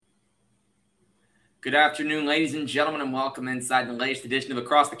Good afternoon, ladies and gentlemen, and welcome inside the latest edition of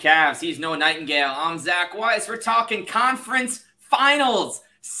Across the Cavs. He's Noah Nightingale. I'm Zach Weiss. We're talking conference finals.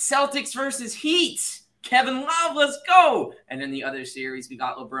 Celtics versus Heat. Kevin Love, let's go. And in the other series, we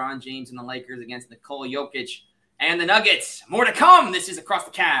got LeBron James and the Lakers against Nikola Jokic and the Nuggets. More to come. This is Across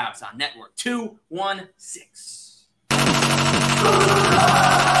the Cavs on Network 216.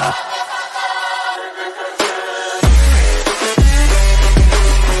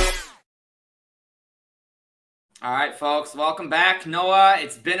 All right, folks, welcome back. Noah,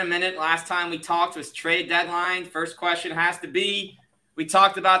 it's been a minute. Last time we talked was trade deadline. First question has to be, we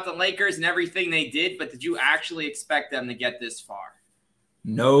talked about the Lakers and everything they did, but did you actually expect them to get this far?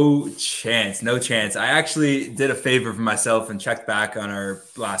 No chance. I actually did a favor for myself and checked back on our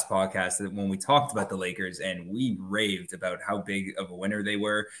last podcast when we talked about the Lakers, and we raved about how big of a winner they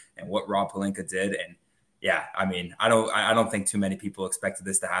were and what Rob Pelinka did. And yeah, I mean, I don't think too many people expected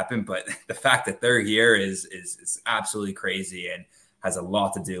this to happen, but the fact that they're here is absolutely crazy and has a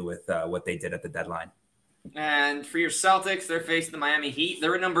lot to do with what they did at the deadline. And for your Celtics, they're facing the Miami Heat.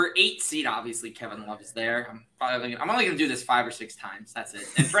 They're a number 8 seed. Obviously, Kevin Love is there. I'm only going to do this 5 or 6 times. That's it.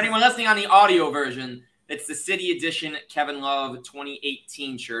 And for anyone listening on the audio version, it's the City Edition Kevin Love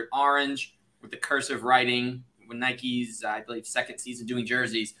 2018 shirt, orange with the cursive writing with Nike's, I believe, second season doing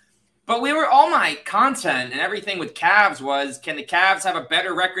jerseys. But all my content and everything with Cavs was, can the Cavs have a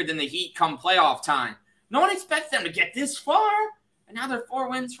better record than the Heat come playoff time? No one expects them to get this far. And now they're 4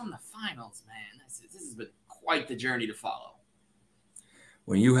 wins from the finals, man. This has been quite the journey to follow.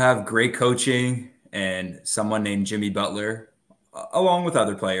 When you have great coaching and someone named Jimmy Butler, along with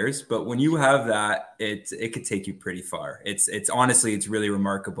other players, but when you have that, it could take you pretty far. It's honestly, it's really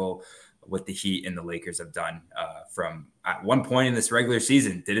remarkable what the Heat and the Lakers have done from at one point in this regular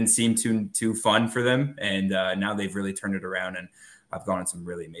season. Didn't seem too fun for them, and now they've really turned it around and I've gone on some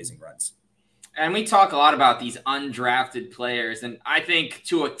really amazing runs. And we talk a lot about these undrafted players, and I think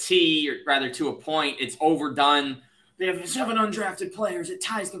to a T, or rather to a point, it's overdone. They have 7 undrafted players. It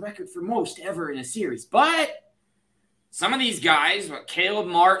ties the record for most ever in a series. But some of these guys, Caleb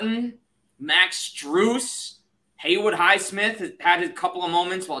Martin, Max Strus, Haywood Highsmith had a couple of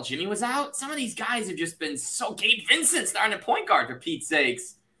moments while Jimmy was out. Some of these guys have just been so – Gabe Vincent's starting a point guard, for Pete's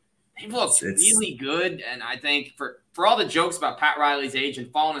sakes. They've looked really good, and I think for all the jokes about Pat Riley's age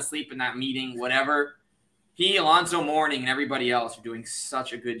and falling asleep in that meeting, whatever, he, Alonzo Mourning, and everybody else are doing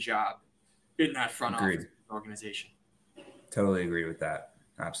such a good job in that front office organization. Totally agree with that.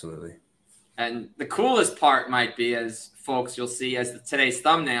 Absolutely. And the coolest part might be, as folks you'll see as today's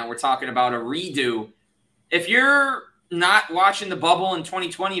thumbnail, we're talking about a redo. If you're not watching the bubble in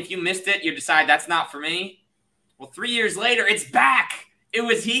 2020, if you missed it, you decide that's not for me. Well, 3 years later, it's back. It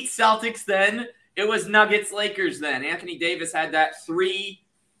was Heat Celtics then. It was Nuggets Lakers then. Anthony Davis had that 3,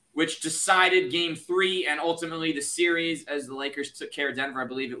 which decided game 3 and ultimately the series as the Lakers took care of Denver. I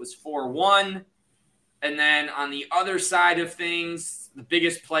believe it was 4-1. And then on the other side of things, the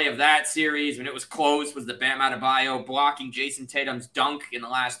biggest play of that series when it was close was the Bam Adebayo blocking Jason Tatum's dunk in the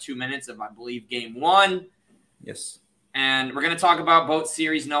last 2 minutes of, I believe, game 1. Yes. And we're going to talk about both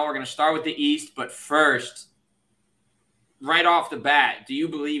series. No, we're going to start with the East. But first, right off the bat, do you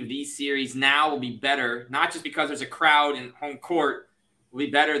believe these series now will be better, not just because there's a crowd in home court, will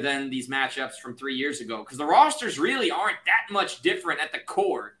be better than these matchups from 3 years ago? Because the rosters really aren't that much different at the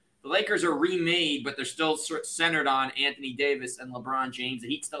core. The Lakers are remade, but they're still centered on Anthony Davis and LeBron James. The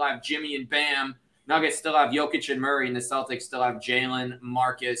Heat still have Jimmy and Bam. Nuggets still have Jokic and Murray, and the Celtics still have Jalen,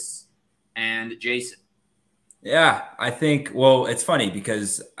 Marcus, and Jason. Yeah, I think, well, it's funny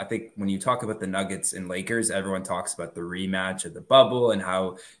because I think when you talk about the Nuggets and Lakers, everyone talks about the rematch of the bubble and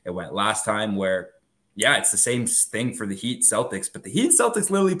how it went last time where, yeah, it's the same thing for the Heat Celtics, but the Heat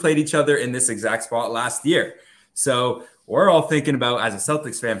Celtics literally played each other in this exact spot last year. So we're all thinking about, as a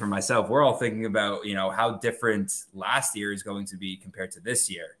Celtics fan for myself, we're all thinking about, how different last year is going to be compared to this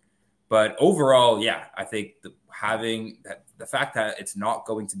year. But overall, yeah, I think the fact that it's not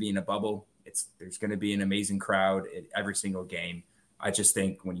going to be in a bubble, there's going to be an amazing crowd in every single game. I just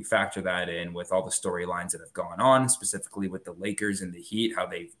think when you factor that in with all the storylines that have gone on, specifically with the Lakers and the Heat, how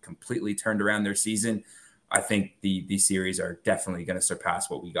they've completely turned around their season, I think these series are definitely going to surpass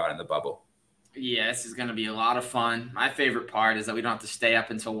what we got in the bubble. Yeah, this is going to be a lot of fun. My favorite part is that we don't have to stay up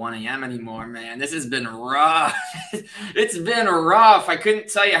until 1 a.m. anymore, man. This has been rough. It's been rough. I couldn't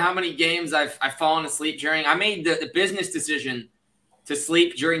tell you how many games I've fallen asleep during. I made the business decision to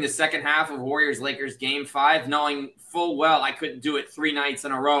sleep during the second half of Warriors-Lakers Game 5, knowing full well I couldn't do it 3 nights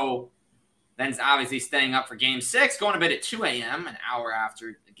in a row. Then obviously staying up for Game 6, going to bed at 2 a.m., an hour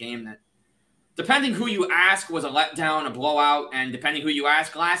after the game that depending who you ask, was a letdown, a blowout, and depending who you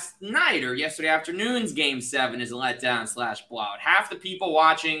ask, last night or yesterday afternoon's Game 7 is a letdown / blowout. Half the people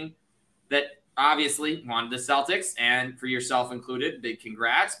watching that obviously wanted the Celtics, and for yourself included, big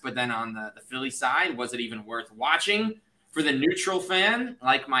congrats. But then on the Philly side, was it even worth watching? For the neutral fan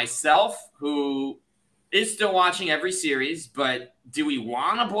like myself, who is still watching every series, but do we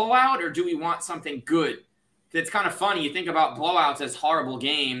want a blowout or do we want something good? It's kind of funny. You think about blowouts as horrible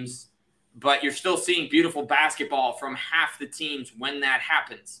games, but you're still seeing beautiful basketball from half the teams when that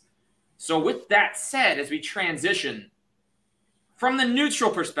happens. So with that said, as we transition from the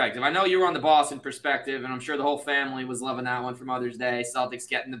neutral perspective, I know you were on the Boston perspective, and I'm sure the whole family was loving that one for Mother's Day. Celtics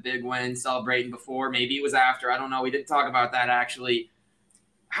getting the big win, celebrating before. Maybe it was after. I don't know. We didn't talk about that, actually.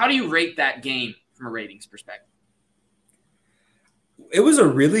 How do you rate that game from a ratings perspective? It was a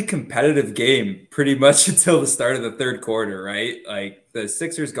really competitive game pretty much until the start of the third quarter, right? Like the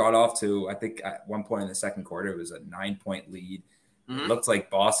Sixers got off to, I think at one point in the second quarter, it was a 9-point lead. It looked like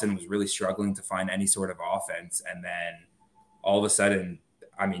Boston was really struggling to find any sort of offense. And then all of a sudden,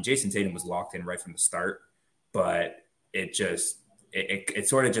 I mean, Jason Tatum was locked in right from the start, but it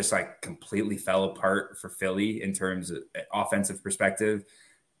sort of just like completely fell apart for Philly in terms of offensive perspective.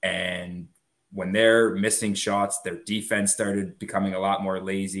 And when they're missing shots, their defense started becoming a lot more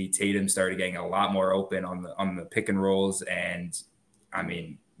lazy. Tatum started getting a lot more open on the pick and rolls. And I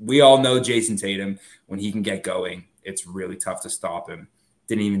mean, we all know Jason Tatum, when he can get going, it's really tough to stop him.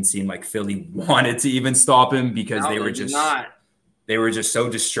 Didn't even seem like Philly wanted to even stop him because they were just so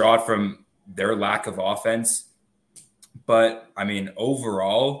distraught from their lack of offense. But I mean,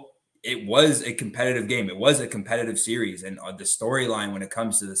 overall, it was a competitive game. It was a competitive series. And the storyline when it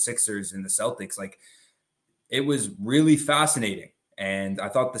comes to the Sixers and the Celtics, like, it was really fascinating. And I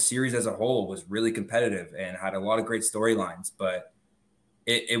thought the series as a whole was really competitive and had a lot of great storylines. But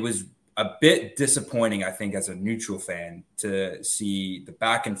it was a bit disappointing, I think, as a neutral fan, to see the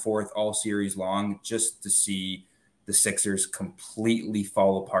back and forth all series long, just to see the Sixers completely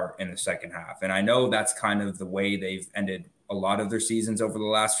fall apart in the second half. And I know that's kind of the way they've ended a lot of their seasons over the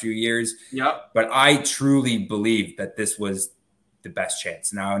last few years. Yep. But I truly believe that this was the best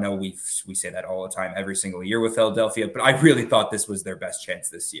chance. Now, I know we say that all the time, every single year with Philadelphia, but I really thought this was their best chance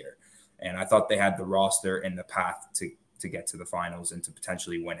this year. And I thought they had the roster and the path to get to the finals and to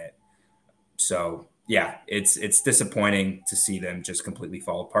potentially win it. So yeah, it's disappointing to see them just completely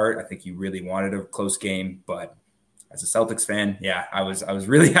fall apart. I think you really wanted a close game, but as a Celtics fan, yeah, I was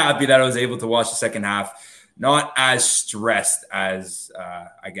really happy that I was able to watch the second half. Not as stressed as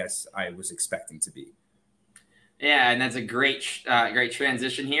I guess I was expecting to be. Yeah, and that's a great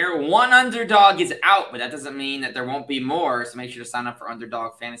transition here. One underdog is out, but that doesn't mean that there won't be more. So make sure to sign up for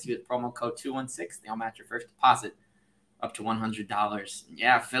Underdog Fantasy with promo code 216. They'll match your first deposit up to $100.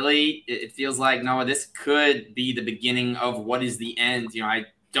 Yeah, Philly, it feels like, Noah, this could be the beginning of what is the end. You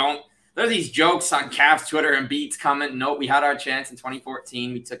know, there are these jokes on Cavs Twitter and Beats comment, nope, we had our chance in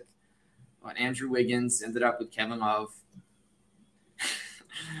 2014. We took Andrew Wiggins, ended up with Kevin Love.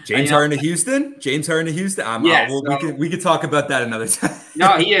 James Harden to Houston? Yes, we could talk about that another time.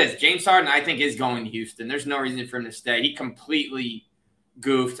 No, he is. James Harden, I think, is going to Houston. There's no reason for him to stay. He completely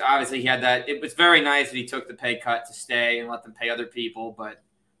goofed. Obviously, he had that. It was very nice that he took the pay cut to stay and let them pay other people. But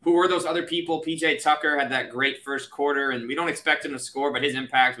who were those other people? PJ Tucker had that great first quarter, and we don't expect him to score, but his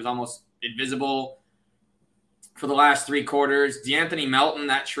impact was almost invisible for the last three quarters. DeAnthony Melton,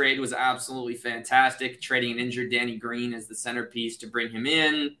 that trade was absolutely fantastic. Trading an injured Danny Green as the centerpiece to bring him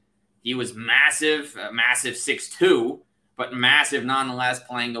in. He was massive 6'2", but massive nonetheless,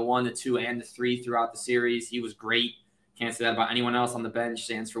 playing the 1, the 2, and the 3 throughout the series. He was great. Can't say that about anyone else on the bench.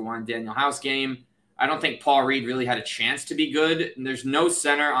 Stands for one Daniel House game. I don't think Paul Reed really had a chance to be good. And there's no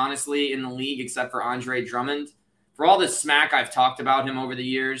center, honestly, in the league except for Andre Drummond. For all the smack I've talked about him over the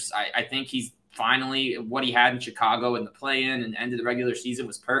years, I think he's finally what he had in Chicago in the play-in and end of the regular season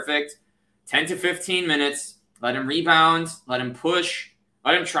was perfect. 10 to 15 minutes. Let him rebound. Let him push.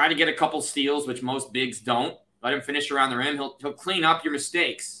 Let him try to get a couple steals, which most bigs don't. Let him finish around the rim. He'll clean up your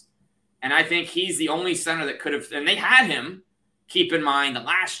mistakes. And I think he's the only center that could have – and they had him. Keep in mind that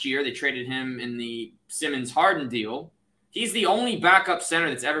last year they traded him in the Simmons-Harden deal. He's the only backup center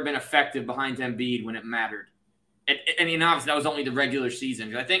that's ever been effective behind Embiid when it mattered. And obviously that was only the regular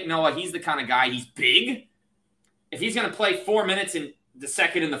season. I think, Noah, he's the kind of guy – he's big. If he's going to play 4 minutes in the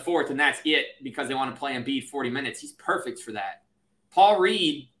second and the fourth and that's it because they want to play Embiid 40 minutes, he's perfect for that. Paul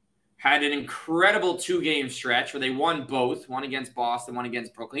Reed had an incredible 2-game stretch where they won both, one against Boston, one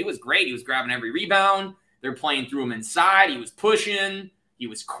against Brooklyn. He was great. He was grabbing every rebound. They're playing through him inside. He was pushing. He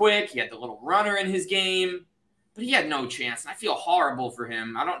was quick. He had the little runner in his game. but he had no chance. And I feel horrible for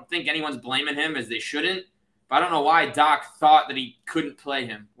him. I don't think anyone's blaming him, as they shouldn't. But I don't know why Doc thought that he couldn't play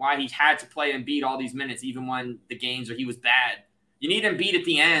him, why he had to play Embiid all these minutes, even when the games where he was bad. You need Embiid at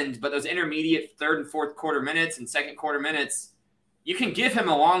the end, but those intermediate third and fourth quarter minutes and second quarter minutes, you can give him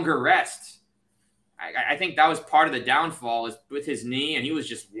a longer rest. I think that was part of the downfall is with his knee, and he was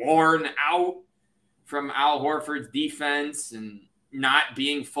just worn out from Al Horford's defense and not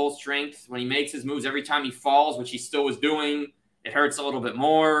being full strength. When he makes his moves, every time he falls, which he still was doing, it hurts a little bit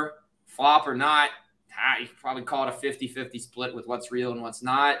more. Flop or not, you could probably call it a 50-50 split with what's real and what's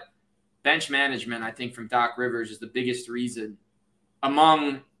not. Bench management, I think, from Doc Rivers is the biggest reason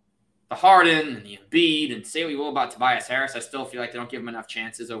among the Harden and the Embiid, and say what you will about Tobias Harris, I still feel like they don't give him enough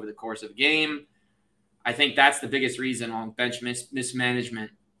chances over the course of a game. I think that's the biggest reason on bench mismanagement,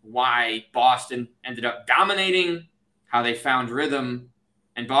 why Boston ended up dominating, how they found rhythm,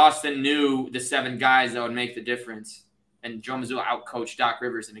 and Boston knew the 7 guys that would make the difference. And Joe Mazzulla outcoached Doc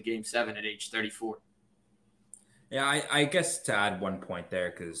Rivers in a Game 7 at age 34. Yeah, I guess to add one point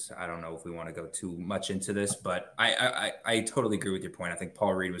there, because I don't know if we want to go too much into this, but I totally agree with your point. I think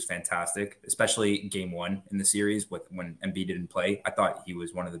Paul Reed was fantastic, especially Game 1 in the series when Embiid didn't play. I thought he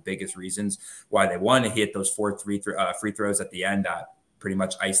was one of the biggest reasons why they won. He hit those 4 free throws at the end that pretty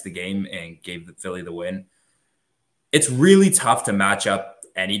much iced the game and gave Philly the win. It's really tough to match up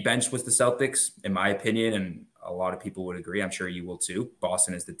any bench with the Celtics, in my opinion, and a lot of people would agree. I'm sure you will too.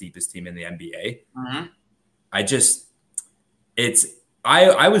 Boston is the deepest team in the NBA. Mm-hmm. I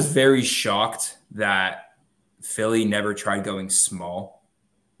was very shocked that Philly never tried going small,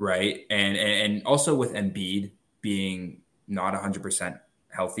 right? And also with Embiid being not 100%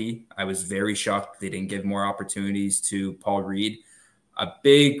 healthy, I was very shocked they didn't give more opportunities to Paul Reed. A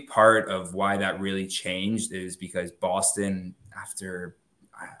big part of why that really changed is because Boston, after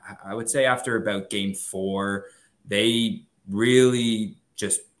about Game 4, they really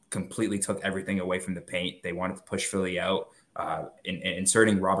just completely took everything away from the paint. They wanted to push Philly out.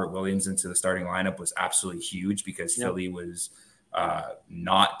 Inserting Robert Williams into the starting lineup was absolutely huge because Philly was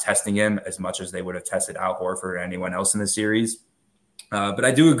not testing him as much as they would have tested Al Horford or anyone else in the series. But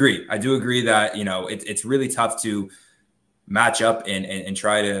I do agree. I do agree that, it's really tough to match up and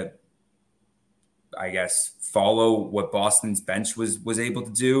try to, I guess, follow what Boston's bench was able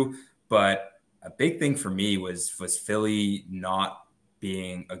to do. But a big thing for me was Philly not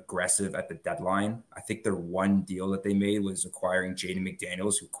being aggressive at the deadline. I think their one deal that they made was acquiring Jaden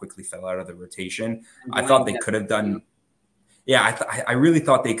McDaniels, who quickly fell out of the rotation. I thought they could have done, I really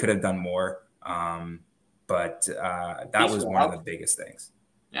thought they could have done more. But that was one of the biggest things.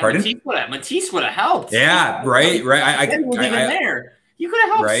 Yeah, Matisse would have helped. Yeah, right. He wasn't even there. You could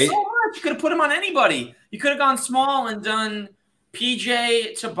have helped so much. You could have put him on anybody. You could have gone small and done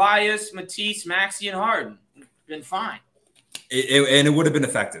PJ, Tobias, Matisse, Maxey, and Harden. Been fine. And it would have been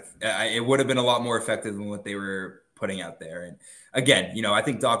effective. It would have been a lot more effective than what they were putting out there. And again, I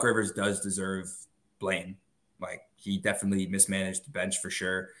think Doc Rivers does deserve blame. Like, he definitely mismanaged the bench for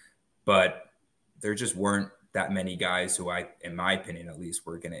sure. But there just weren't that many guys who in my opinion, at least,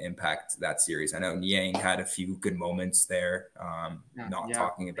 were going to impact that series. I know Niang had a few good moments there.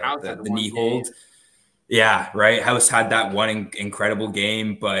 Talking about the knee hold. Yeah, right. House had that one incredible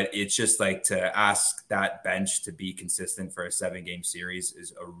game, but it's just like to ask that bench to be consistent for a 7-game series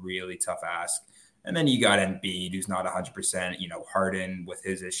is a really tough ask. And then you got Embiid, who's not 100%, Harden with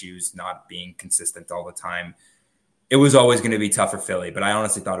his issues, not being consistent all the time. It was always going to be tough for Philly, but I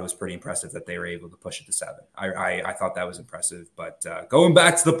honestly thought it was pretty impressive that they were able to push it to 7. I thought that was impressive. But going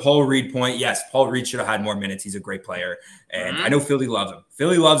back to the Paul Reed point, yes, Paul Reed should have had more minutes. He's a great player, and I know Philly loves him.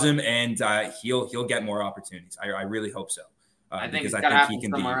 Philly loves him, and he'll get more opportunities. I really hope so. I think he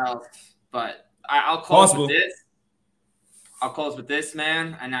can somewhere else. But I'll close with this. I'll close with this,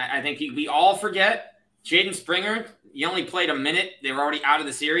 man. And I think we all forget Jaden Springer. He only played a minute. They were already out of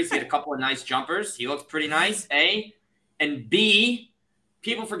the series. He had a couple of nice jumpers. He looked pretty nice, A. And B,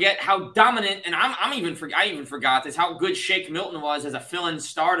 people forget how dominant, and I even forgot this, how good Shake Milton was as a fill-in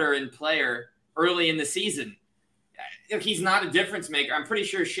starter and player early in the season. He's not a difference maker. I'm pretty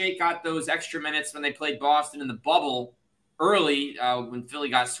sure Shake got those extra minutes when they played Boston in the bubble early when Philly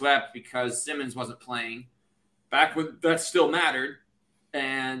got swept because Simmons wasn't playing. Back when that still mattered.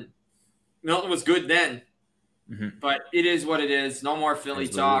 And Milton was good then. Mm-hmm. But it is what it is. No more Philly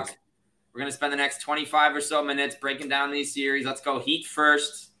talk. We're going to spend the next 25 or so minutes breaking down these series. Let's go Heat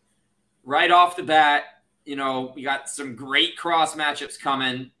first. Right off the bat, we got some great cross matchups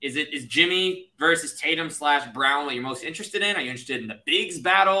coming. Is Jimmy versus Tatum / Brown what you're most interested in? Are you interested in the bigs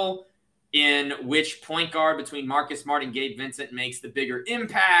battle? in which point guard between Marcus Smart and Gabe Vincent makes the bigger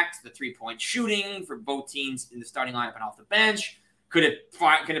impact, the three-point shooting for both teams in the starting lineup and off the bench. Could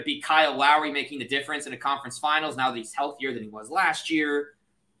it be Kyle Lowry making the difference in the conference finals now that he's healthier than he was last year?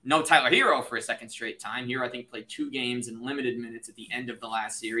 No Tyler Hero for a second straight time. Hero, I think, played 2 games in limited minutes at the end of the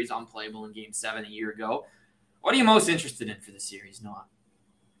last series, unplayable in Game 7 a year ago. What are you most interested in for the series, Noah?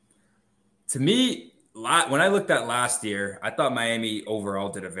 To me, when I looked at last year, I thought Miami overall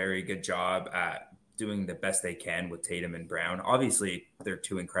did a very good job at doing the best they can with Tatum and Brown. Obviously, they're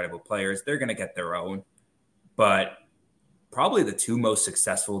 2 incredible players. They're going to get their own. But probably the 2 most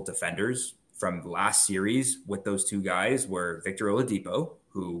successful defenders from last series with those 2 guys were Victor Oladipo,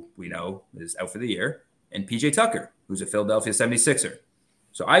 who we know is out for the year, and PJ Tucker, who's a Philadelphia 76er.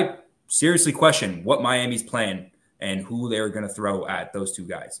 So I seriously question what Miami's plan and who they're going to throw at those 2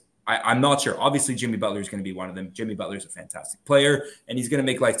 guys. I'm not sure. Obviously, Jimmy Butler is going to be one of them. Jimmy Butler is a fantastic player, and he's going to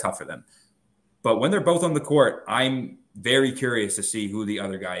make life tough for them. But when they're both on the court, I'm very curious to see who the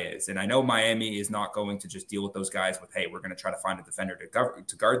other guy is. And I know Miami is not going to just deal with those guys with, hey, we're going to try to find a defender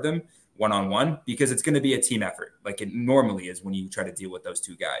to guard them one-on-one, because it's going to be a team effort like it normally is when you try to deal with those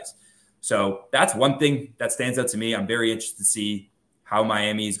 2 guys. So that's one thing that stands out to me. I'm very interested to see how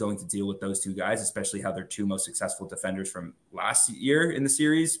Miami is going to deal with those 2 guys, especially how their 2 most successful defenders from last year in the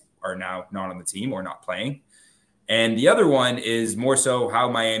series are now not on the team or not playing. And the other one is more so how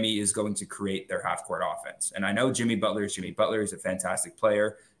Miami is going to create their half-court offense. And I know Jimmy Butler is a fantastic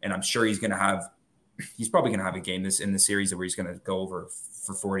player, and I'm sure he's probably going to have a game in the series where he's going to go over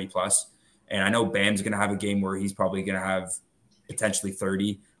for 40 plus. And I know Bam's going to have a game where he's probably going to have potentially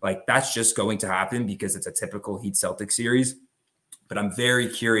 30. Like, that's just going to happen because it's a typical Heat Celtics series. But I'm very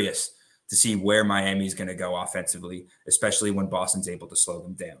curious to see where Miami is going to go offensively, especially when Boston's able to slow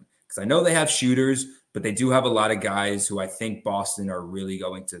them down. Because I know they have shooters, but they do have a lot of guys who I think Boston are really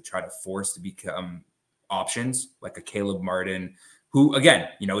going to try to force to become options, like a Caleb Martin, who, again,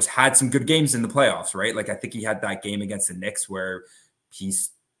 has had some good games in the playoffs, right? Like, I think he had that game against the Knicks where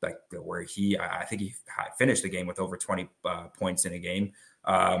I think he finished the game with over 20 points in a game.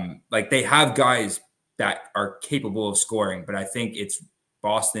 Like, they have guys that are capable of scoring, but I think it's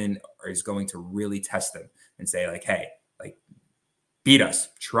Boston is going to really test them and say, like, hey, like, beat us,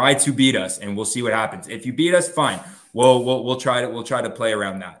 try to beat us, and we'll see what happens. If you beat us, fine. We'll try to play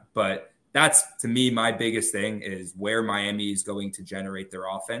around that. But that's, to me, my biggest thing is where Miami is going to generate their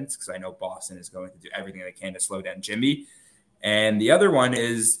offense, because I know Boston is going to do everything they can to slow down Jimmy. And the other one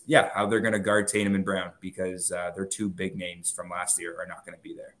is, how they're going to guard Tatum and Brown, because their 2 big names from last year are not going to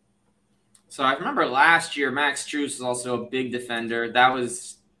be there. So I remember last year, Max Strus was also a big defender. It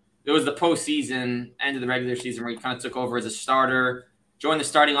was the postseason, end of the regular season, where he kind of took over as a starter, joined the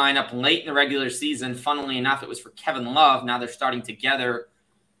starting lineup late in the regular season. Funnily enough, it was for Kevin Love. Now they're starting together.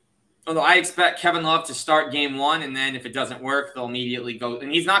 Although I expect Kevin Love to start game 1, and then if it doesn't work, they'll immediately go.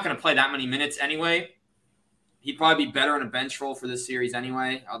 And he's not going to play that many minutes anyway. He'd probably be better in a bench role for this series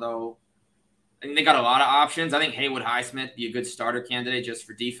anyway, although I think they got a lot of options. I think Haywood Highsmith be a good starter candidate just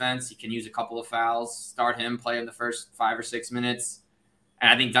for defense. He can use a couple of fouls, start him, play in the first 5 or 6 minutes. And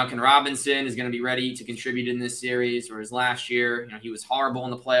I think Duncan Robinson is going to be ready to contribute in this series, whereas last year, he was horrible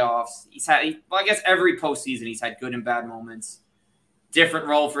in the playoffs. I guess every postseason he's had good and bad moments. Different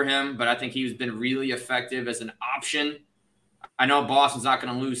role for him, but I think he's been really effective as an option. I know Boston's not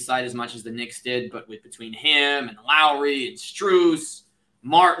going to lose sight as much as the Knicks did, but between him and Lowry and Strus,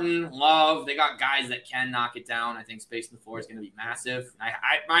 Martin, Love, they got guys that can knock it down. I think space on the floor is going to be massive.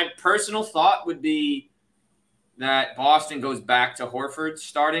 My personal thought would be that Boston goes back to Horford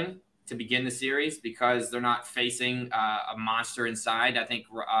starting to begin the series because they're not facing a monster inside. I think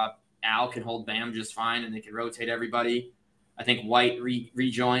Al can hold Bam just fine, and they can rotate everybody. I think White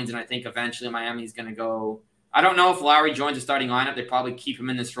rejoins, and I think eventually Miami's going to go. I don't know if Lowry joins the starting lineup. They probably keep him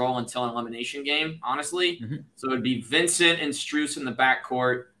in this role until an elimination game, honestly. Mm-hmm. So it would be Vincent and Strus in the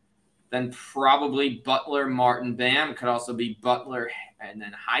backcourt, then probably Butler, Martin, Bam. Could also be Butler and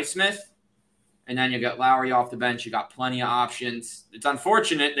then Highsmith. And then you got Lowry off the bench. You got plenty of options. It's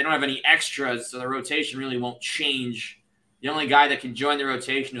unfortunate they don't have any extras, so the rotation really won't change. The only guy that can join the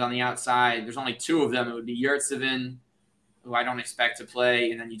rotation is on the outside. There's only 2 of them. It would be Yurtsevin, who I don't expect to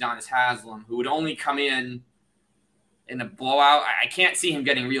play, and then Udonis Haslem, who would only come in a blowout. I can't see him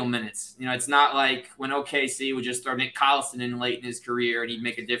getting real minutes. It's not like when OKC would just throw Nick Collison in late in his career and he'd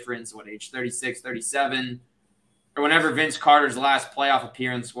make a difference, age 36, 37. Or whenever Vince Carter's last playoff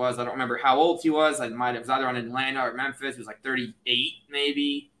appearance was. I don't remember how old he was. It was either on Atlanta or Memphis. He was like 38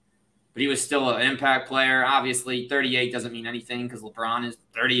 maybe. But he was still an impact player. Obviously, 38 doesn't mean anything because LeBron is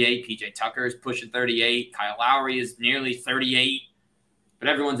 38. PJ Tucker is pushing 38. Kyle Lowry is nearly 38. but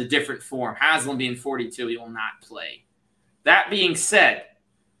everyone's a different form. Haslam being 42, he will not play. That being said,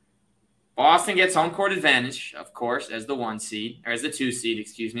 Boston gets home court advantage, of course, as the 2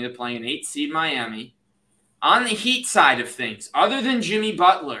 seed. They're playing an 8 seed Miami. On the Heat side of things, other than Jimmy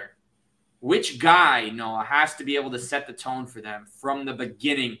Butler, which guy, Noah, has to be able to set the tone for them from the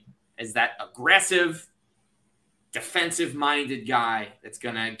beginning as that aggressive, defensive-minded guy that's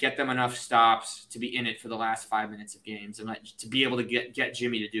going to get them enough stops to be in it for the last 5 minutes of games and to be able to get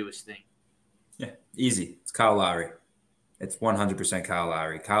Jimmy to do his thing? Yeah, easy. It's Kyle Lowry. It's 100% Kyle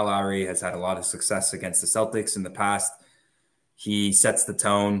Lowry. Kyle Lowry has had a lot of success against the Celtics in the past. He sets the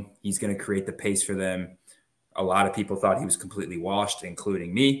tone. He's going to create the pace for them. A lot of people thought he was completely washed,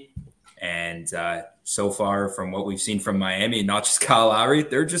 including me. And so far, from what we've seen from Miami, not just Kyle Lowry,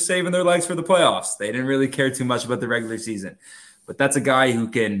 they're just saving their legs for the playoffs. They didn't really care too much about the regular season. But that's a guy who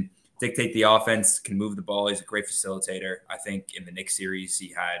can dictate the offense, can move the ball. He's a great facilitator. I think in the Knicks series,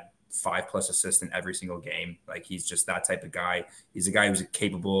 he had 5+ assists in every single game. Like, he's just that type of guy. He's a guy who's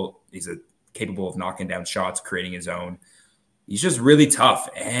capable of knocking down shots, creating his own. He's just really tough.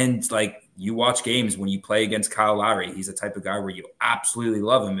 And like, you watch games when you play against Kyle Lowry, he's the type of guy where you absolutely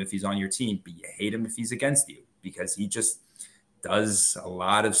love him if he's on your team, but you hate him if he's against you, because he just does a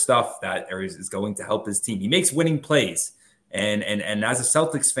lot of stuff that is going to help his team. He makes winning plays. And as a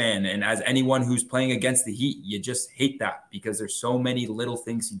Celtics fan and as anyone who's playing against the Heat, you just hate that, because there's so many little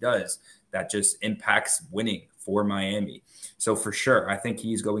things he does that just impacts winning for Miami. So for sure, I think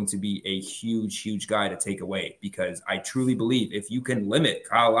he's going to be a huge, huge guy to take away, because I truly believe if you can limit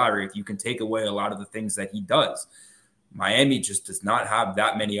Kyle Lowry, if you can take away a lot of the things that he does, Miami just does not have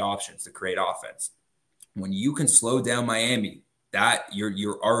that many options to create offense. When you can slow down Miami, that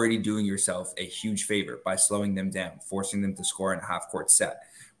you're already doing yourself a huge favor by slowing them down, forcing them to score in a half-court set.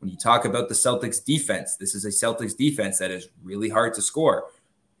 When you talk about the Celtics defense, this is a Celtics defense that is really hard to score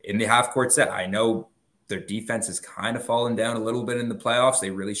in the half-court set. I know their defense has kind of fallen down a little bit in the playoffs. They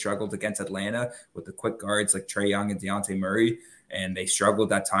really struggled against Atlanta with the quick guards like Trae Young and Dejounte Murray, and they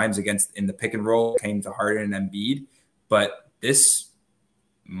struggled at times in the pick and roll, came to Harden and Embiid. But this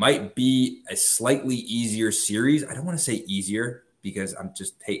might be a slightly easier series. I don't want to say easier, because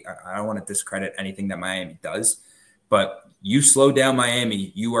I don't want to discredit anything that Miami does, but you slow down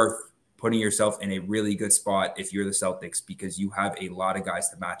Miami, you are putting yourself in a really good spot if you're the Celtics, because you have a lot of guys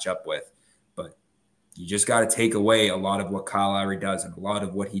to match up with. But you just got to take away a lot of what Kyle Lowry does, and a lot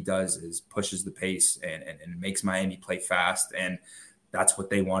of what he does is pushes the pace and makes Miami play fast, and that's what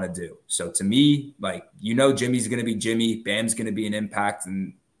they want to do. So to me, Jimmy's going to be Jimmy, Bam's going to be an impact,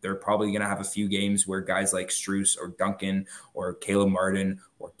 and they're probably going to have a few games where guys like Strus or Duncan or Caleb Martin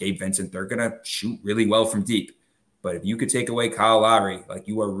or Gabe Vincent, they're going to shoot really well from deep. But if you could take away Kyle Lowry,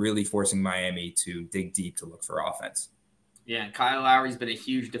 you are really forcing Miami to dig deep to look for offense. Yeah, Kyle Lowry's been a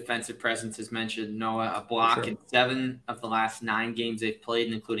huge defensive presence, as mentioned. Noah, a block in 7 of the last 9 games they've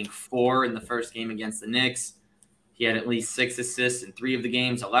played, including 4 in the first game against the Knicks. He had at least 6 assists in 3 of the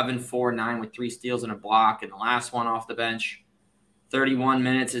games, 11-4, 9 with 3 steals and a block, and the last one off the bench. 31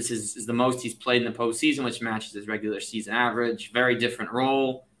 minutes is the most he's played in the postseason, which matches his regular season average. Very different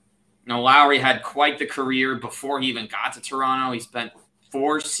role. Lowry had quite the career before he even got to Toronto. He spent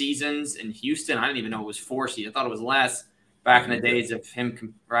 4 seasons in Houston. I didn't even know it was 4 seasons. I thought it was less back in the days of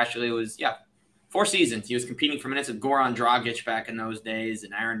him. Actually, it was, 4 seasons. He was competing for minutes with Goran Dragic back in those days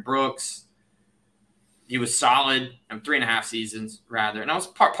and Aaron Brooks. He was solid, 3.5 seasons rather. And that was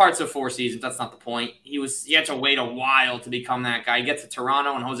parts of 4 seasons. That's not the point. He had to wait a while to become that guy. He gets to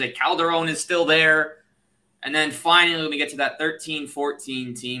Toronto, and Jose Calderon is still there. And then finally, when we get to that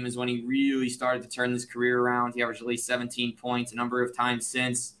 13-14 team is when he really started to turn his career around. He averaged at least 17 points a number of times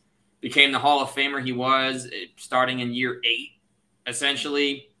since. Became the Hall of Famer he was, starting in year 8,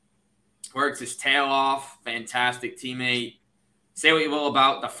 essentially. Works his tail off. Fantastic teammate. Say what you will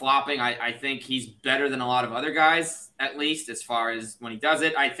about the flopping. I think he's better than a lot of other guys, at least, as far as when he does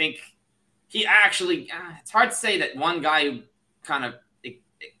it. I think he actually it's hard to say that one guy who kind of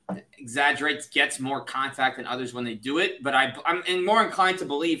exaggerates gets more contact than others when they do it, but I'm more inclined to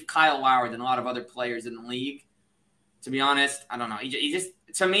believe Kyle Lowry than a lot of other players in the league. To be honest, I don't know. He just,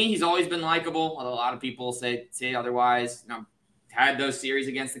 to me, he's always been likable, although a lot of people say otherwise. Had those series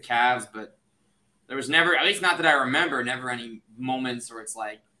against the Cavs, but there was never, at least not that I remember, never any moments where it's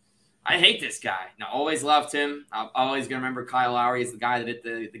like, I hate this guy. Always loved him. I'm always going to remember Kyle Lowry as the guy that hit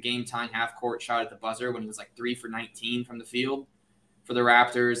the game-tying half-court shot at the buzzer when he was 3 for 19 from the field for the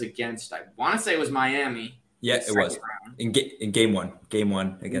Raptors against, I want to say it was Miami. Yeah, it was. In game one. Game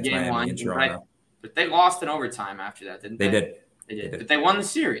one against Miami in Toronto. Right. But they lost in overtime after that, didn't they? They did. They did. But they won the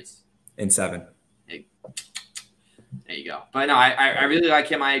series. In 7. There you go. But no, I really like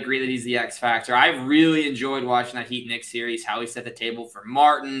him. I agree that he's the X factor. I've really enjoyed watching that Heat Knicks series, how he set the table for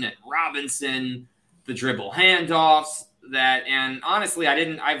Martin and Robinson, the dribble handoffs, and honestly,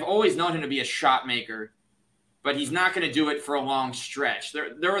 I've always known him to be a shot maker, but he's not going to do it for a long stretch.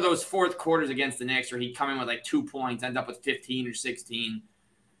 There were those fourth quarters against the Knicks where he'd come in with like 2 points, end up with 15 or 16.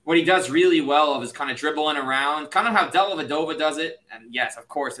 What he does really well of is kind of dribbling around, kind of how Dellavedova does it. And yes, of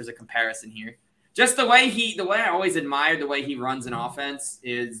course, there's a comparison here. Just the way I always admired the way he runs an offense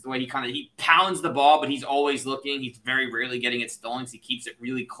is the way he pounds the ball, but he's always looking. He's very rarely getting it stolen, so he keeps it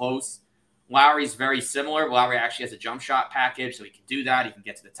really close. Lowry's very similar. Lowry actually has a jump shot package, so he can do that. He can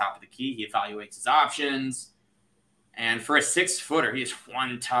get to the top of the key. He evaluates his options. And for a 6-footer, he is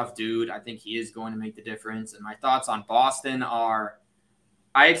one tough dude. I think he is going to make the difference. And my thoughts on Boston are,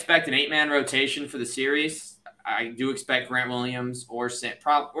 I expect an 8-man rotation for the series. I do expect Grant Williams or Sam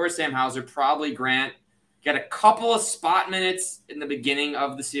Hauser, probably Grant, get a couple of spot minutes in the beginning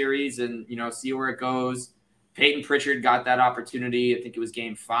of the series and, see where it goes. Peyton Pritchard got that opportunity. I think it was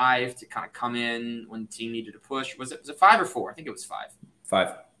game 5 to kind of come in when the team needed to push. Was it 5 or 4? I think it was 5.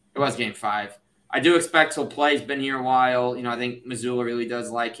 5. It was game 5. I do expect he'll play. He's been here a while. I think Missoula really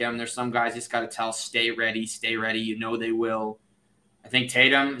does like him. There's some guys just got to tell, stay ready. They will. I think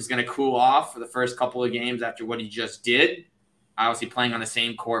Tatum is going to cool off for the first couple of games after what he just did. Obviously, playing on the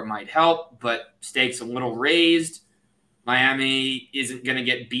same court might help, but stakes a little raised. Miami isn't going to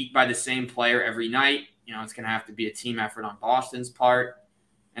get beat by the same player every night. It's going to have to be a team effort on Boston's part.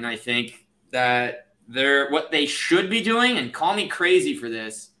 And I think that what they should be doing, and call me crazy for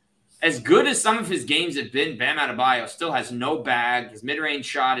this, as good as some of his games have been, Bam Adebayo still has no bag. His mid-range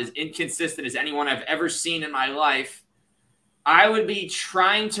shot is inconsistent as anyone I've ever seen in my life. I would be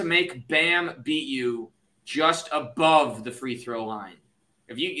trying to make Bam beat you just above the free throw line.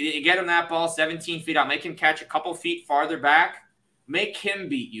 If you get him that ball 17 feet out, make him catch a couple feet farther back, make him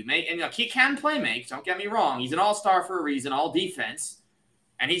beat you. He can play make, don't get me wrong. He's an all-star for a reason, all defense.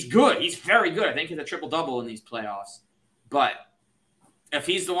 And he's good. He's very good. I think he's a triple-double in these playoffs. But if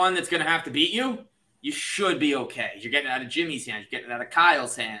he's the one that's going to have to beat you, you should be okay. You're getting it out of Jimmy's hands. You're getting it out of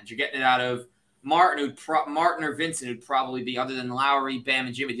Kyle's hands. You're getting it out of Martin or Vincent, who'd probably be, other than Lowry, Bam,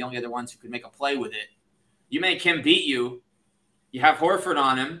 and Jimmy, the only other ones who could make a play with it. You make him beat you. You have Horford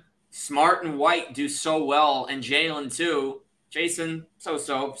on him. Smart and White do so well, and Jalen too. Jason,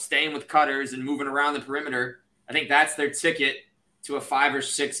 so, staying with cutters and moving around the perimeter. I think that's their ticket to a 5 or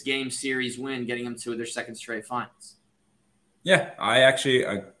 6 game series win, getting them to their second straight finals. Yeah, I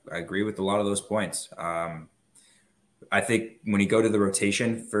agree with a lot of those points. I think when you go to the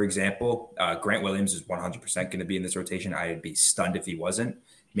rotation, for example, Grant Williams is 100% going to be in this rotation. I'd be stunned if he wasn't,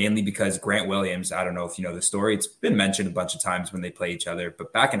 mainly because Grant Williams, I don't know if you know the story. It's been mentioned a bunch of times when they play each other.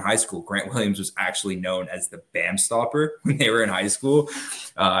 But back in high school, Grant Williams was actually known as the Bam Stopper when they were in high school.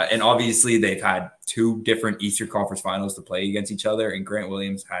 And obviously, they've had 2 different Eastern Conference finals to play against each other. And Grant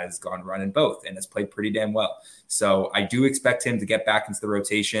Williams has gone run in both and has played pretty damn well. So I do expect him to get back into the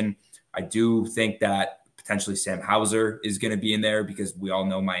rotation. I do think that potentially Sam Hauser is going to be in there because we all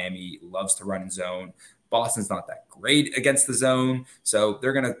know Miami loves to run in zone. Boston's not that great against the zone, so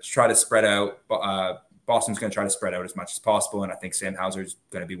they're going to try to spread out. Boston's going to try to spread out as much as possible, and I think Sam Hauser is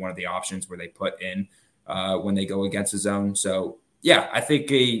going to be one of the options where they put in when they go against the zone. So, yeah, I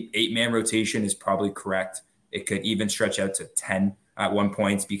think a 8-man rotation is probably correct. It could even stretch out to 10 at one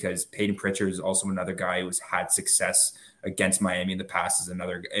point because Peyton Pritchard is also another guy who's had success against Miami in the past,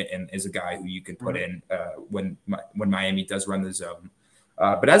 is a guy who you can put in when Miami does run the zone.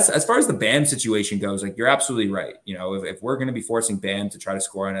 But as far as the Bam situation goes, like, you're absolutely right. If we're going to be forcing Bam to try to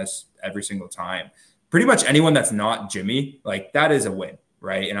score on us every single time, pretty much anyone that's not Jimmy, like, that is a win,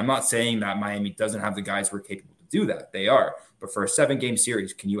 right? And I'm not saying that Miami doesn't have the guys who are capable to do that. They are. But for a 7-game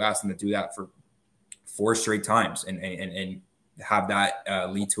series, can you ask them to do that for 4 straight times and have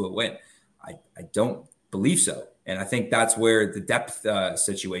that lead to a win? I don't believe so. And I think that's where the depth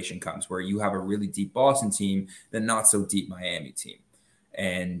situation comes, where you have a really deep Boston team, then not so deep Miami team.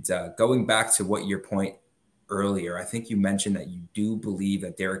 And going back to what your point earlier, I think you mentioned that you do believe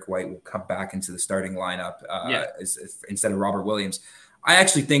that Derek White will come back into the starting lineup instead of Robert Williams. I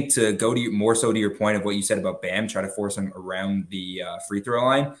actually think, to go to more so to your point of what you said about Bam, try to force him around the free throw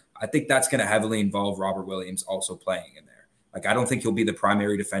line, I think that's going to heavily involve Robert Williams also playing in there. Like, I don't think he'll be the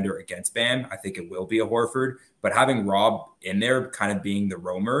primary defender against Bam. I think it will be a Horford. But having Rob in there kind of being the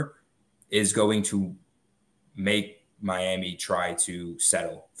roamer is going to make Miami try to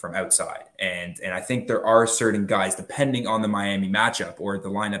settle from outside. And I think there are certain guys, depending on the Miami matchup or the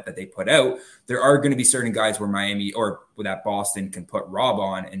lineup that they put out, there are going to be certain guys where Miami or that Boston can put Rob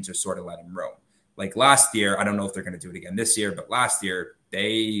on and just sort of let him roam. Like last year, I don't know if they're going to do it again this year, but last year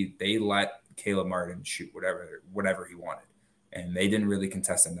they let Caleb Martin shoot whatever he wanted. And they didn't really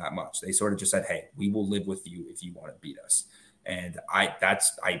contest him that much. They sort of just said, hey, we will live with you if you want to beat us. And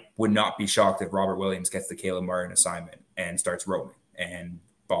I would not be shocked if Robert Williams gets the Caleb Martin assignment and starts roaming. And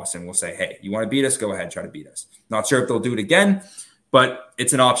Boston will say, hey, you want to beat us? Go ahead, try to beat us. Not sure if they'll do it again, but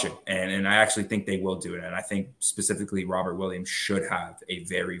it's an option. And I actually think they will do it. And I think specifically Robert Williams should have a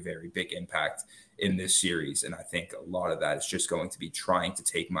very, very big impact in this series. And I think a lot of that is just going to be trying to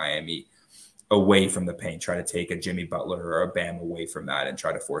take Miami away from the paint, try to take a Jimmy Butler or a Bam away from that and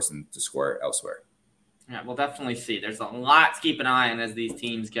try to force them to score elsewhere. Yeah, we'll definitely see. There's a lot to keep an eye on as these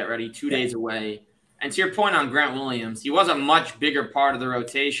teams get ready 2 days away. And to your point on Grant Williams, he was a much bigger part of the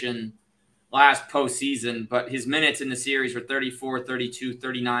rotation last postseason, but his minutes in the series were 34, 32,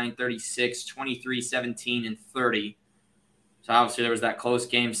 39, 36, 23, 17, and 30. So obviously there was that close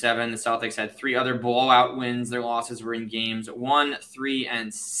game 7. The Celtics had 3 other blowout wins. Their losses were in games 1, 3,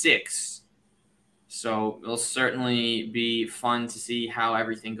 and 6. So it'll certainly be fun to see how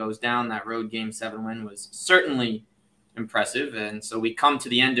everything goes down. That road game 7 win was certainly impressive. And so we come to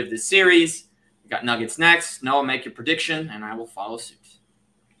the end of the series. We got Nuggets next. Noah, make your prediction, and I will follow suit.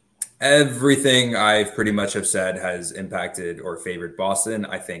 Everything I've pretty much have said has impacted or favored Boston.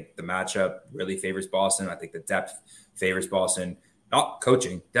 I think the matchup really favors Boston. I think the depth favors Boston. Not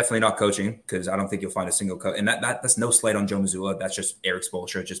coaching, definitely not coaching, because I don't think you'll find a single coach. And that's no slight on Joe Mazzulla. That's just Eric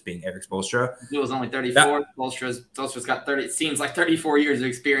Spoelstra, just being Eric Spoelstra. Mazzulla's only 34. Spoelstra's got 30. It seems like 34 years of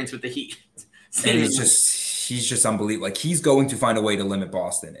experience with the Heat. And he's just unbelievable. Like, he's going to find a way to limit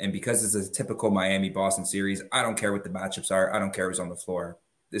Boston. And because it's a typical Miami-Boston series, I don't care what the matchups are. I don't care who's on the floor.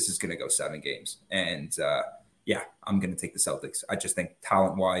 This is going to go 7 games. And, I'm going to take the Celtics. I just think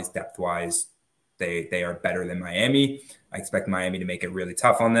talent-wise, depth-wise, they are better than Miami. I expect Miami to make it really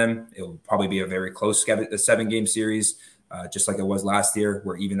tough on them. It'll probably be a very close 7-game series, just like it was last year,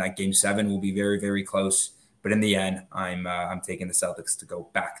 where even that game 7 will be very, very close. But in the end, I'm taking the Celtics to go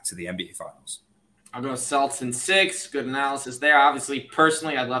back to the NBA Finals. I'll go Celtics in 6. Good analysis there. Obviously,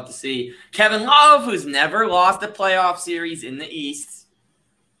 personally, I'd love to see Kevin Love, who's never lost a playoff series in the East.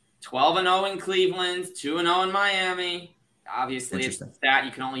 12-0 in Cleveland, 2-0 in Miami. Obviously, it's a stat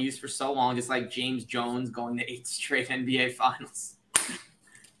you can only use for so long, just like James Jones going to 8 straight NBA Finals.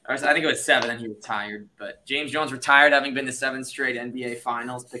 I think it was 7, and he retired. But James Jones retired, having been to 7 straight NBA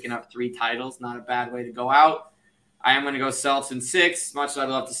Finals, picking up 3 titles. Not a bad way to go out. I am going to go Celtics in 6, much as I'd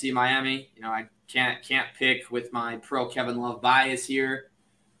love to see Miami. I can't pick with my pro Kevin Love bias here.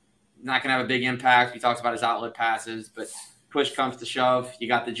 Not going to have a big impact. He talks about his outlet passes, but push comes to shove, you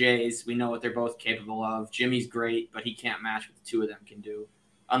got the Jays. We know what they're both capable of. Jimmy's great, but he can't match what the 2 of them can do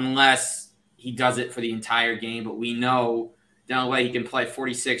unless he does it for the entire game. But we know the only way he can play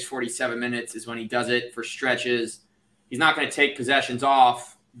 46, 47 minutes is when he does it for stretches. He's not going to take possessions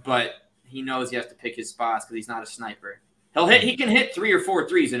off, but he knows he has to pick his spots because he's not a sniper. He can hit 3 or 4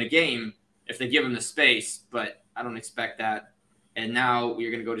 threes in a game if they give him the space, but I don't expect that. And now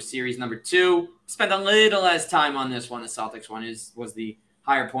we're going to go to series number 2. Spend a little less time on this one. The Celtics one was the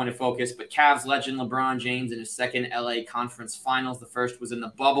higher point of focus. But Cavs legend LeBron James in his second LA Conference Finals. The first was in the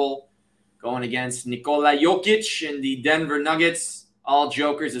bubble, going against Nikola Jokic and the Denver Nuggets. All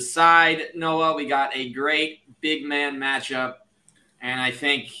jokers aside, Noah, we got a great big man matchup. And I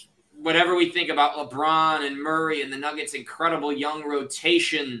think whatever we think about LeBron and Murray and the Nuggets' incredible young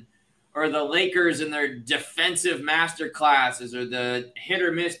rotation, or the Lakers and their defensive masterclasses, or the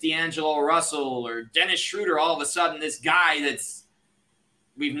hit-or-miss D'Angelo Russell, or Dennis Schroeder, all of a sudden this guy that's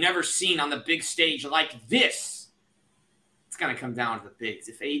we've never seen on the big stage like this, it's going to come down to the bigs.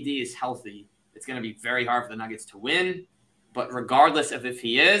 If AD is healthy, it's going to be very hard for the Nuggets to win. But regardless of if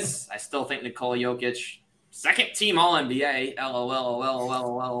he is, I still think Nikola Jokic, second-team All-NBA,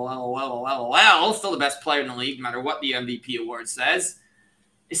 still the best player in the league, no matter what the MVP award says,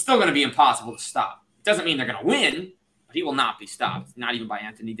 it's still going to be impossible to stop. It doesn't mean they're going to win, but he will not be stopped, not even by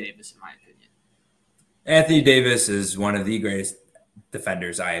Anthony Davis, in my opinion. Anthony Davis is one of the greatest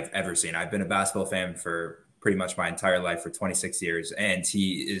defenders I have ever seen. I've been a basketball fan for pretty much my entire life, for 26 years, and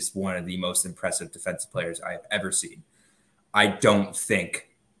he is one of the most impressive defensive players I have ever seen. I don't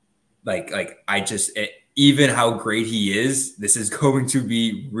think, even how great he is, this is going to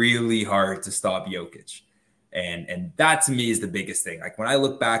be really hard to stop Jokic. And that to me is the biggest thing. Like, when I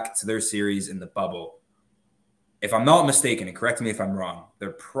look back to their series in the bubble, if I'm not mistaken, and correct me if I'm wrong,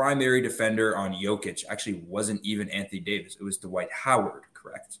 their primary defender on Jokic actually wasn't even Anthony Davis. It was Dwight Howard,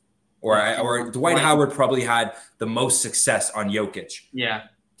 correct? Or Dwight Howard probably had the most success on Jokic. Yeah,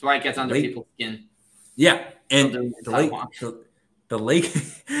 Dwight gets under people's skin. Yeah, and the the Lake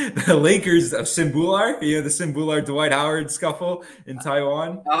the Lakers of Simbular, the Simbular Dwight Howard scuffle in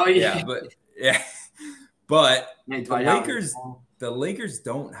Taiwan. Oh yeah. But Yeah, the Dwight Howard. Lakers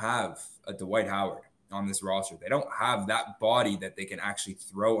don't have a Dwight Howard on this roster. They don't have that body that they can actually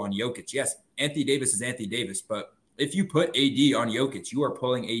throw on Jokic. Yes, Anthony Davis is Anthony Davis, but if you put AD on Jokic, you are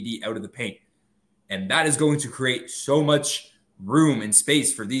pulling AD out of the paint. And that is going to create so much room and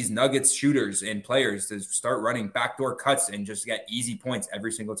space for these Nuggets shooters and players to start running backdoor cuts and just get easy points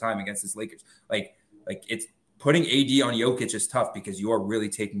every single time against this Lakers. Like it's putting AD on Jokic is tough because you are really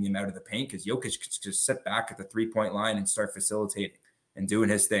taking him out of the paint because Jokic could just sit back at the 3-point line and start facilitating and doing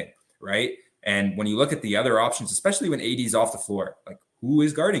his thing, right? And when you look at the other options, especially when AD's off the floor, like who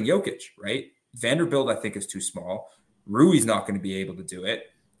is guarding Jokic, right? Vanderbilt, I think, is too small. Rui's not going to be able to do it.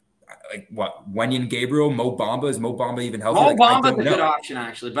 Like what? Wenyen Gabriel, Mo Bamba, is Mo Bamba even healthy? Mo Bamba's a good option,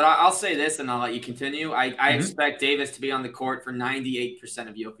 actually. But I'll say this, and I'll let you continue. I expect Davis to be on the court for 98%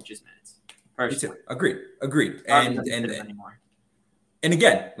 of Jokic's minutes. Personally, agreed. And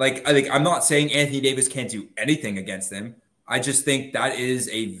again, like I think I'm not saying Anthony Davis can't do anything against them. I just think that is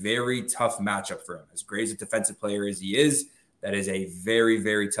a very tough matchup for him. As great as a defensive player as he is, that is a very,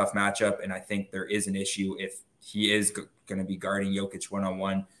 very tough matchup. And I think there is an issue if he is going to be guarding Jokic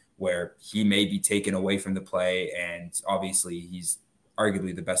one-on-one, where he may be taken away from the play. And obviously he's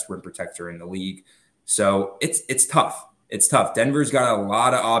arguably the best rim protector in the league. So it's tough. It's tough. Denver's got a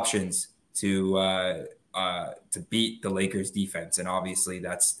lot of options to beat the Lakers defense. And obviously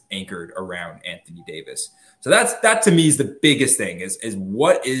that's anchored around Anthony Davis. So that to me is the biggest thing is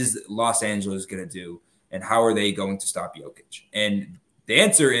what is Los Angeles going to do and how are they going to stop Jokic? And the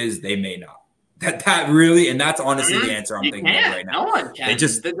answer is they may not. That really, and that's honestly the answer I'm thinking of right now. No one can. The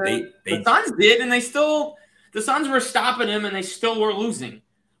Suns did, and the Suns were stopping him, and they still were losing.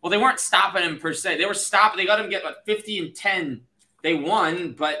 Well, they weren't stopping him per se. They got him get 50 and 10. They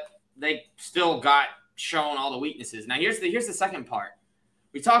won, but they still got shown all the weaknesses. Now, here's the second part.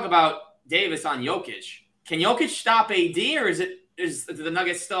 We talk about Davis on Jokic. Can Jokic stop AD, or do the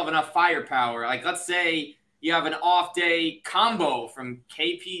Nuggets still have enough firepower? Like, let's say you have an off day combo from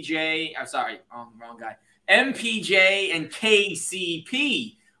MPJ and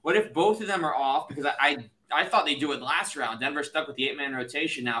KCP. What if both of them are off? Because I thought they'd do it last round. Denver stuck with the 8-man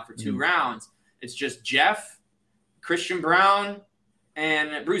rotation now for 2 rounds. It's just Jeff, Christian Brown,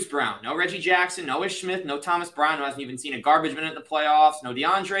 and Bruce Brown. No Reggie Jackson, no Ish Smith, no Thomas Bryant, who hasn't even seen a garbage minute in the playoffs, no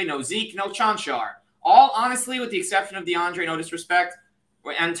DeAndre, no Zeke, no Chanchar. All, honestly, with the exception of DeAndre, no disrespect,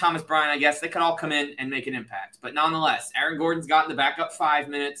 and Thomas Bryant, I guess, they could all come in and make an impact. But nonetheless, Aaron Gordon's gotten the backup 5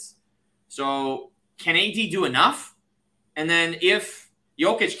 minutes. So can AD do enough? And then if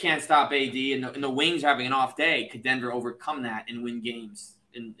Jokic can't stop AD and the wings are having an off day, could Denver overcome that and win games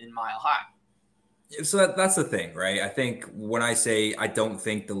in Mile High? So that's the thing, right? I think when I say I don't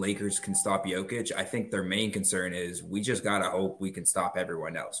think the Lakers can stop Jokic, I think their main concern is we just got to hope we can stop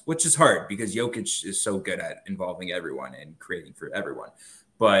everyone else, which is hard because Jokic is so good at involving everyone and creating for everyone.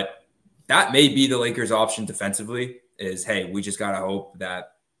 But that may be the Lakers' option defensively is, hey, we just got to hope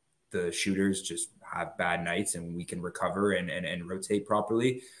that the shooters just have bad nights and we can recover and rotate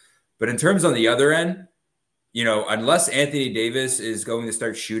properly. But in terms on the other end, unless Anthony Davis is going to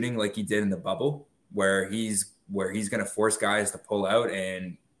start shooting like he did in the bubble, where he's going to force guys to pull out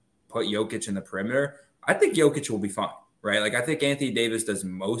and put Jokic in the perimeter, I think Jokic will be fine, right? Like, I think Anthony Davis does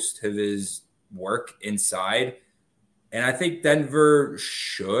most of his work inside, and I think Denver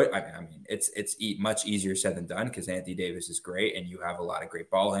should. I mean, it's much easier said than done because Anthony Davis is great, and you have a lot of great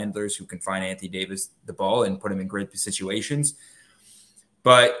ball handlers who can find Anthony Davis the ball and put him in great situations.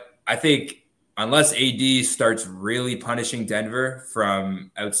 But I think unless AD starts really punishing Denver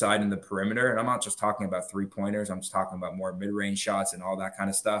from outside in the perimeter, and I'm not just talking about 3-pointers, I'm just talking about more mid-range shots and all that kind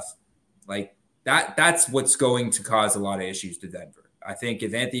of stuff, like that's what's going to cause a lot of issues to Denver. I think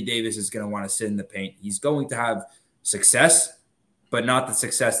if Anthony Davis is going to want to sit in the paint, he's going to have success, but not the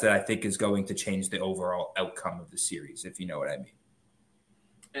success that I think is going to change the overall outcome of the series, if you know what I mean.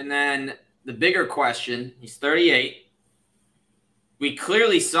 And then the bigger question, he's 38. We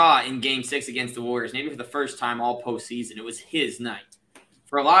clearly saw in Game 6 against the Warriors, maybe for the first time all postseason, it was his night.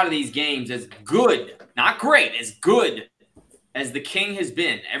 For a lot of these games, as good, not great, as good as the King has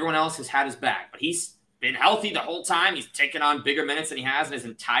been, everyone else has had his back. But he's been healthy the whole time. He's taken on bigger minutes than he has in his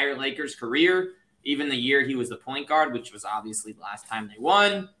entire Lakers career, even the year he was the point guard, which was obviously the last time they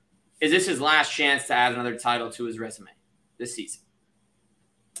won. Is this his last chance to add another title to his resume this season?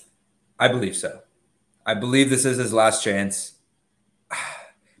 I believe so. I believe this is his last chance.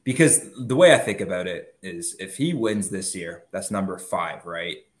 Because the way I think about it is if he wins this year, that's number 5,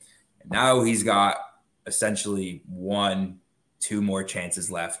 right? And now he's got essentially 1, 2 more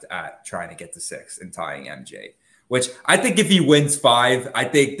chances left at trying to get to 6 and tying MJ. Which I think if he wins 5, I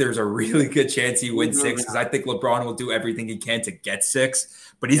think there's a really good chance he wins 6 because I think LeBron will do everything he can to get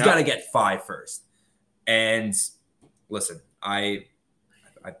 6, but he's got to get 5 first. And listen, I've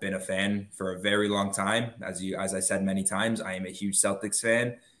been a fan for a very long time. As I said many times, I am a huge Celtics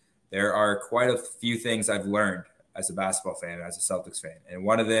fan. There are quite a few things I've learned as a basketball fan, as a Celtics fan. And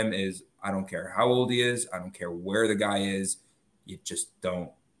one of them is I don't care how old he is. I don't care where the guy is. You just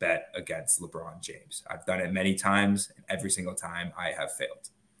don't bet against LeBron James. I've done it many times, and every single time I have failed.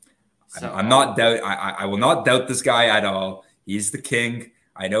 I will not doubt this guy at all. He's the king.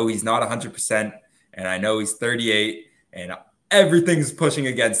 I know he's not 100%, and I know he's 38, and everything's pushing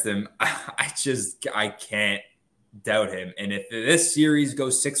against him. I can't doubt him. And if this series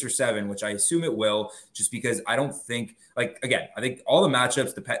goes 6 or 7, which I assume it will, just because I don't think, I think all the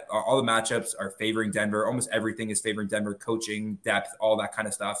matchups are favoring Denver. Almost everything is favoring Denver, coaching, depth, all that kind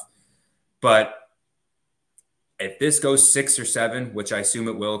of stuff. But if this goes 6 or 7, which I assume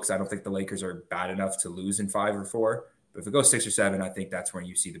it will, because I don't think the Lakers are bad enough to lose in 5 or 4. But if it goes 6 or 7, I think that's when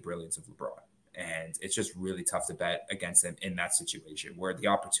you see the brilliance of LeBron. And it's just really tough to bet against him in that situation where the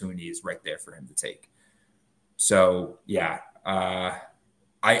opportunity is right there for him to take. So, yeah,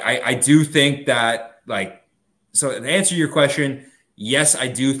 I do think that, so to answer your question, yes, I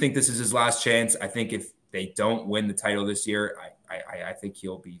do think this is his last chance. I think if they don't win the title this year, I think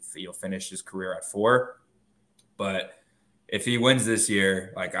he'll finish his career at 4. But if he wins this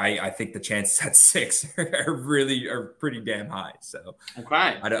year, I think the chances at 6 are pretty damn high. So,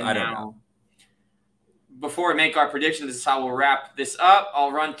 okay, I don't know. Before we make our predictions, this is how we'll wrap this up.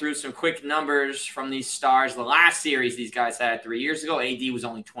 I'll run through some quick numbers from these stars. The last series these guys had 3 years ago, AD was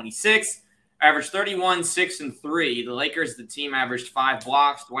only 26, averaged 31, 6, and 3. The Lakers, the team, averaged 5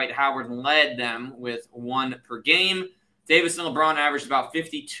 blocks. Dwight Howard led them with 1 per game. Davis and LeBron averaged about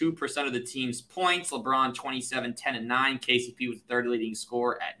 52% of the team's points. LeBron 27, 10, and 9. KCP was the third leading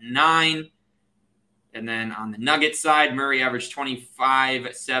scorer at 9. And then on the Nuggets side, Murray averaged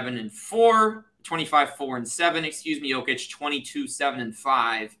 25, 7, and 4. 25, 4, and 7, Jokic, 22, 7, and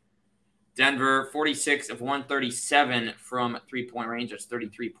 5. Denver, 46 of 137 from three-point range. That's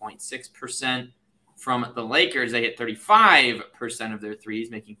 33.6%. From the Lakers, they hit 35% of their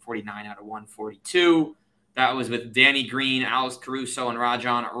threes, making 49 out of 142. That was with Danny Green, Alex Caruso, and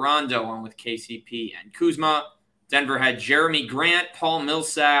Rajon Rondo, along with KCP and Kuzma. Denver had Jeremy Grant, Paul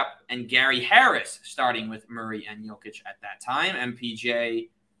Millsap, and Gary Harris starting with Murray and Jokic at that time. MPJ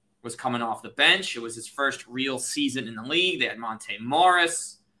was coming off the bench. It was his first real season in the league. They had Monte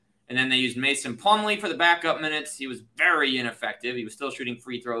Morris, and then they used Mason Plumlee for the backup minutes. He was very ineffective. He was still shooting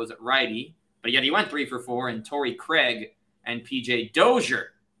free throws at righty, but yet he went 3 for 4, and Torrey Craig and PJ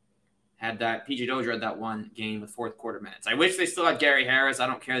Dozier had that one game with fourth quarter minutes. I wish they still had Gary Harris. I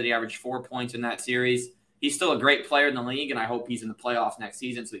don't care that he averaged 4 points in that series. He's still a great player in the league, and I hope he's in the playoffs next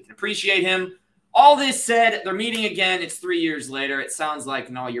season so we can appreciate him. All this said, they're meeting again. It's 3 years later. It sounds like,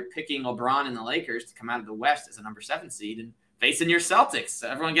 no, you're picking LeBron and the Lakers to come out of the West as a number 7 seed and facing your Celtics.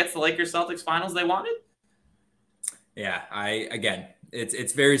 Everyone gets the Lakers-Celtics finals they wanted? Yeah,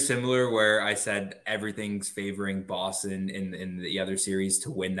 it's very similar where I said everything's favoring Boston in the other series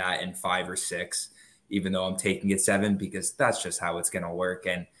to win that in 5 or 6, even though I'm taking it 7 because that's just how it's going to work.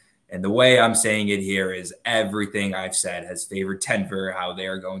 And the way I'm saying it here is everything I've said has favored Denver, how they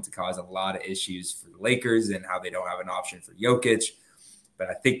are going to cause a lot of issues for the Lakers and how they don't have an option for Jokic. But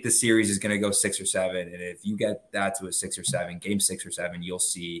I think the series is going to go 6 or 7. And if you get that to a 6 or 7, game 6 or 7, you'll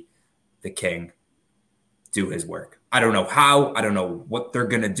see the King do his work. I don't know how. I don't know what they're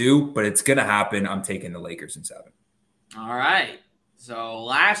going to do, but it's going to happen. I'm taking the Lakers in 7. All right. So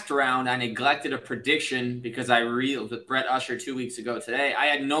last round, I neglected a prediction because I reeled with Brett Usher 2 weeks ago today. I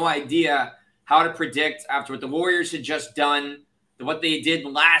had no idea how to predict after what the Warriors had just done, what they did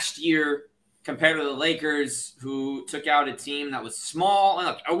last year compared to the Lakers, who took out a team that was small. And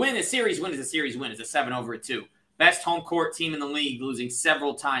look, a series win is a series win. It's a 7-2. Best home court team in the league, losing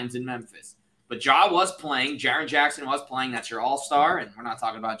several times in Memphis. But Ja was playing. Jaren Jackson was playing. That's your all-star. And we're not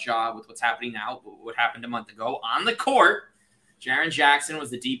talking about Ja with what's happening now, but what happened a month ago on the court. Jaren Jackson was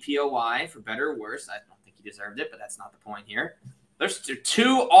the DPOY, for better or worse. I don't think he deserved it, but that's not the point here. There's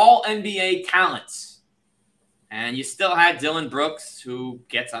 2 all-NBA talents. And you still had Dylan Brooks, who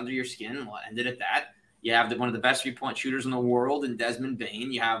gets under your skin. Well, ended at that. You have one of the best three-point shooters in the world in Desmond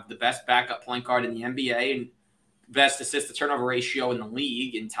Bane. You have the best backup point guard in the NBA and best assist-to-turnover ratio in the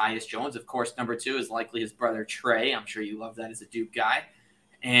league in Tyus Jones. Of course, number 2 is likely his brother Trey. I'm sure you love that as a Duke guy.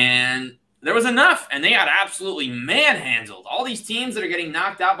 And there was enough, and they got absolutely manhandled. All these teams that are getting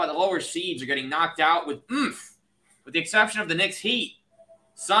knocked out by the lower seeds are getting knocked out with oomph. with the exception of the Knicks Heat.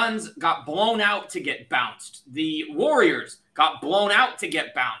 Suns got blown out to get bounced. The Warriors got blown out to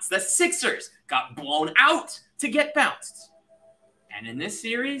get bounced. The Sixers got blown out to get bounced. And in this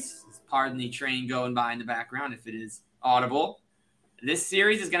series, pardon the train going by in the background if it is audible, this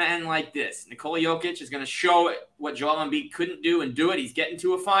series is going to end like this. Nikola Jokic is going to show what Joel Embiid couldn't do and do it. He's getting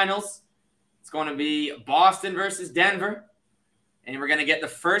to a finals. It's going to be Boston versus Denver. And we're going to get the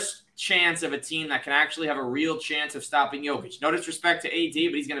first chance of a team that can actually have a real chance of stopping Jokic. No disrespect to AD,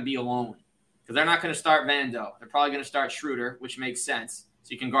 but he's going to be alone. Because they're not going to start Vando. They're probably going to start Schroeder, which makes sense.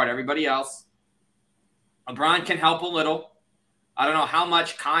 So you can guard everybody else. LeBron can help a little. I don't know how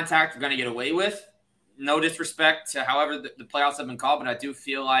much contact we're going to get away with. No disrespect to however the playoffs have been called, but I do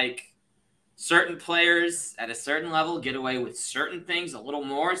feel like certain players at a certain level get away with certain things a little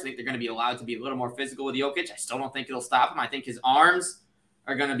more. So I think they're going to be allowed to be a little more physical with Jokic. I still don't think it'll stop him. I think his arms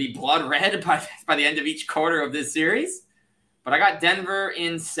are going to be blood red by the end of each quarter of this series. But I got Denver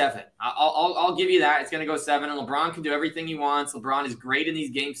in 7. I'll give you that. It's going to go 7, and LeBron can do everything he wants. LeBron is great in these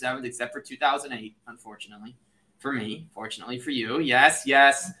Game 7s, except for 2008, unfortunately. For me, fortunately for you.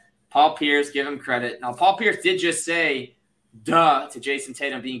 Yes. Paul Pierce, give him credit. Now, Paul Pierce did just say, duh, to Jason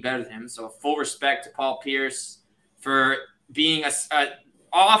Tatum being better than him. So full respect to Paul Pierce for being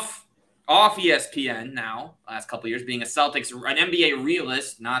off ESPN now, last couple of years, being an NBA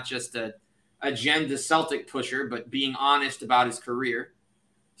realist, not just a agenda Celtic pusher, but being honest about his career.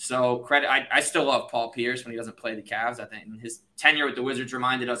 So credit. I still love Paul Pierce when he doesn't play the Cavs. I think his tenure with the Wizards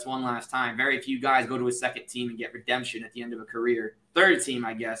reminded us one last time. Very few guys go to a second team and get redemption at the end of a career. Third team,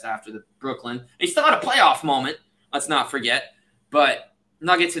 I guess, after the Brooklyn. And he still had a playoff moment. Let's not forget. But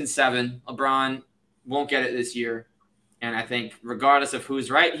Nuggets in 7. LeBron won't get it this year. And I think regardless of who's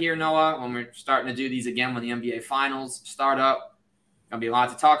right here, Noah, when we're starting to do these again when the NBA Finals start up, going to be a lot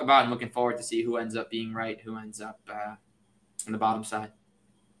to talk about. I'm looking forward to see who ends up being right, who ends up on the bottom side.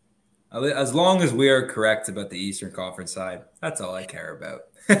 As long as we are correct about the Eastern Conference side, that's all I care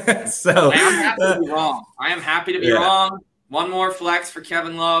about. So I am happy to be wrong. I am happy to be wrong. One more flex for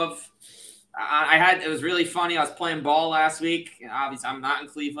Kevin Love. It was really funny. I was playing ball last week. Obviously, I'm not in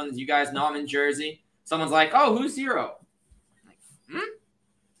Cleveland. As you guys know, I'm in Jersey. Someone's like, "Oh, who's 0?" I'm like,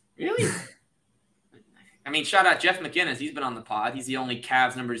 really? I mean, shout out Jeff McInnes. He's been on the pod. He's the only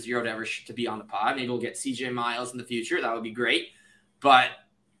Cavs number 0 to ever to be on the pod. Maybe we'll get CJ Miles in the future. That would be great. But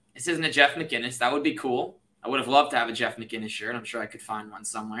this isn't a Jeff McInnes. That would be cool. I would have loved to have a Jeff McInnes shirt. I'm sure I could find one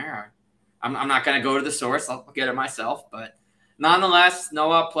somewhere. I'm not going to go to the source. I'll get it myself. But nonetheless,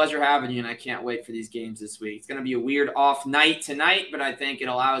 Noah, pleasure having you, and I can't wait for these games this week. It's going to be a weird off night tonight, but I think it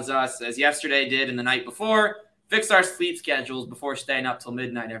allows us, as yesterday did and the night before, fix our sleep schedules before staying up till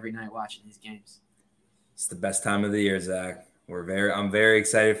midnight every night watching these games. It's the best time of the year, Zach. I'm very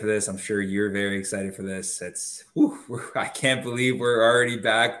excited for this. I'm sure you're very excited for this. I can't believe we're already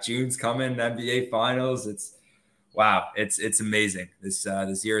back. June's coming, NBA Finals. It's amazing.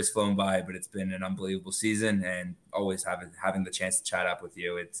 This year has flown by, but it's been an unbelievable season, and always having the chance to chat up with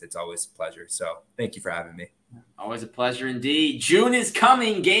you. It's always a pleasure. So thank you for having me. Always a pleasure indeed. June is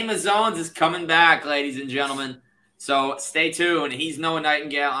coming. Game of Zones is coming back, ladies and gentlemen. So stay tuned. He's Noah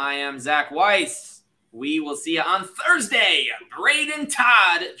Nightingale. I am Zach Weiss. We will see you on Thursday. Braden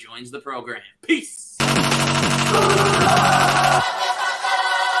Todd joins the program. Peace.